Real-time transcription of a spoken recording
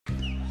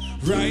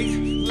right,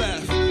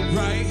 left,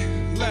 right,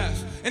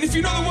 left. And if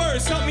you know the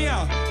words, help me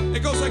out.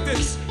 It goes like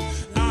this.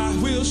 I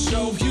will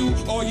show you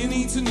all you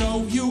need to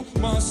know. You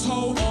must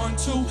hold on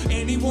to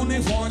anyone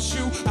that wants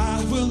you.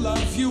 I will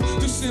love you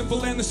through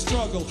simple and the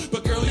struggle.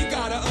 But girl, you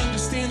gotta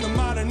understand the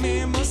modern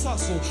man must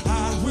hustle.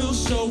 I will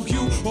show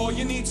you all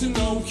you need to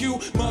know. You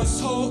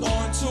must hold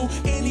on to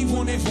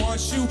anyone that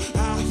wants you.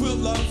 I will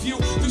love you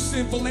through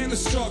simple and the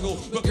struggle.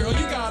 But girl,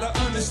 you gotta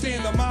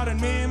understand the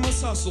modern man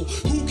must hustle.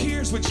 Who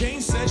cares what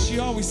Jane says? She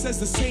always says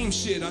the same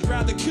shit. I'd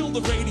rather kill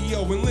the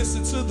radio and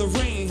listen to the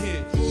rain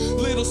hit.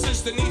 Little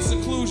sister needs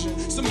seclusion.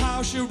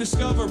 Somehow she'll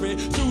discover it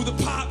through the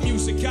pop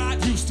music.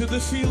 Got used to the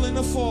feeling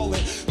of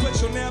falling, but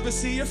you'll never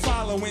see her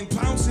following.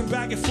 Bouncing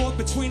back and forth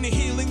between the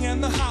healing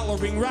and the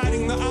hollering.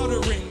 Riding the outer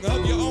ring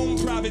of your own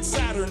private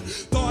Saturn.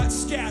 Thoughts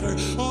scatter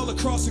all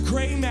across the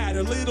gray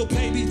matter. Little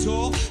baby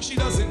doll, she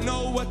doesn't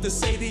know what to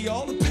say to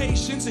y'all. The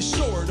patience is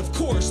short, of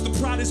course, the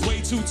pride is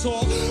way too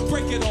tall.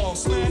 Break it all,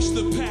 smash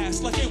the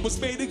past like it was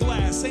made of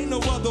glass. Ain't no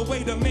other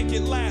way to make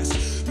it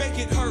last. Make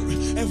it hurt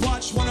and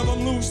watch one of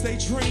them lose they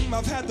dream.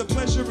 I've had the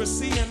pleasure of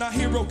seeing our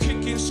hero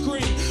kick and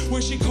scream.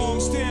 When she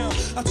calms down,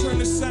 I turn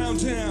the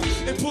sound down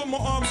and put my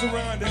arms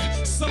around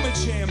her.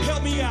 Summerjam,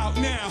 help me out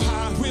now.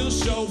 I will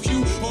show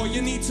you all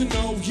you need to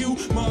know. You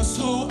must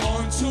hold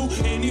on to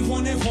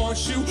anyone that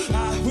wants you.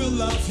 I will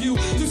love you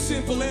through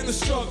simple and the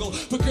struggle.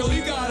 But girl,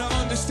 you gotta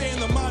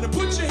understand the motto.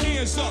 Put your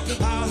hands up.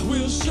 I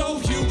will show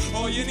you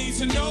all you need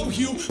to know.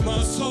 You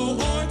must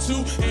hold on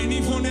to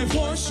anyone that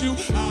wants you.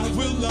 I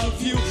will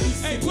love you.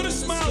 Hey, put a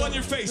smile on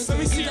your face. Let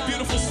me see your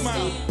beautiful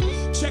smile.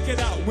 Check it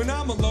out. When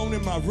I'm alone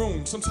in my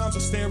room, sometimes I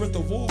stare at the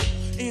wall.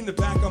 In the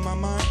back of my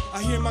mind,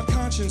 I hear my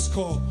conscience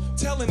call,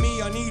 telling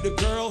me I need a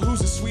girl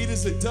who's as sweet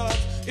as a dove.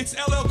 It's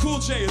LL Cool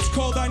J, it's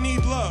called I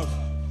Need Love.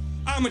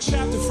 I'm a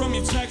chapter from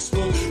your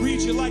textbook,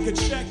 read you like a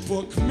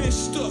checkbook.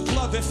 Mistook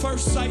love at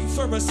first sight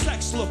for a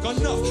sex look.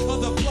 Enough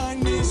of the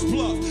blind man's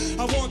bluff.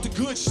 I want the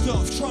good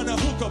stuff, trying to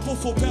hook up a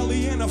full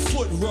belly and a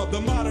foot rub.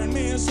 The modern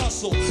man's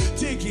hustle,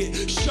 dig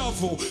it,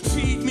 shovel,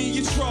 feed me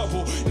your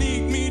trouble.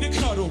 Need me to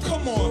cuddle,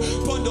 come on,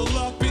 bundle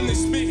up in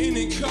this mitten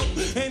and coat.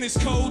 And as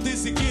cold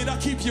as it get, I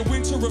keep your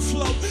winter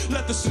afloat.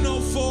 Let the snow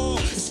fall,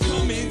 it's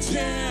coming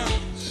down.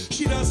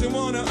 She doesn't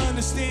want to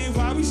understand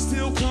why we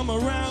still come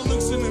around.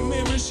 Looks in the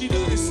mirror, she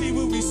doesn't see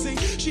what we see.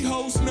 She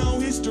holds no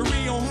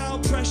history on how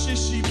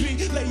precious she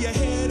be. Lay your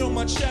head on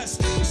my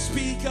chest,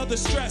 speak of the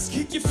stress.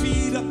 Kick your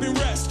feet up and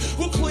rest,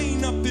 we'll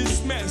clean up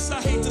this mess.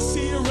 I hate to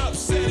see her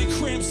upset, it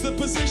cramps the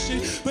position.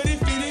 But if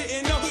you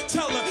didn't know,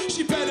 tell her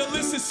she better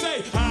listen.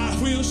 Say, I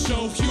will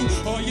show you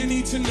all you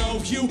need to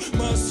know. You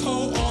must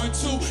hold on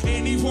to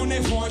anyone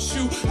that wants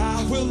you.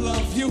 I will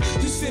love you,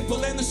 the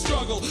simple and the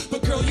struggle.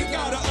 But girl, you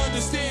gotta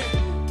understand.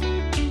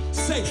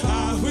 Say,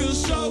 I will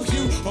show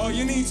you all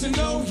you need to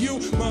know. You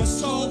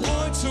must hold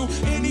on to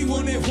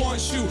anyone that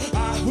wants you.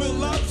 I will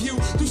love you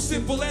through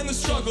simple and the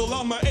struggle.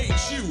 I'm a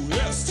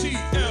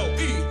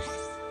H-U-S-T-L-E.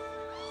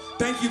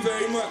 Thank you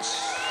very much.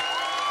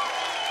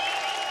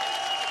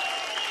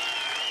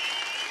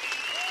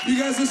 You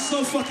guys are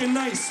so fucking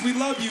nice. We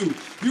love you.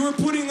 You were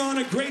putting on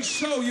a great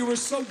show. You were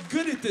so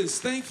good at this.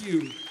 Thank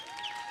you.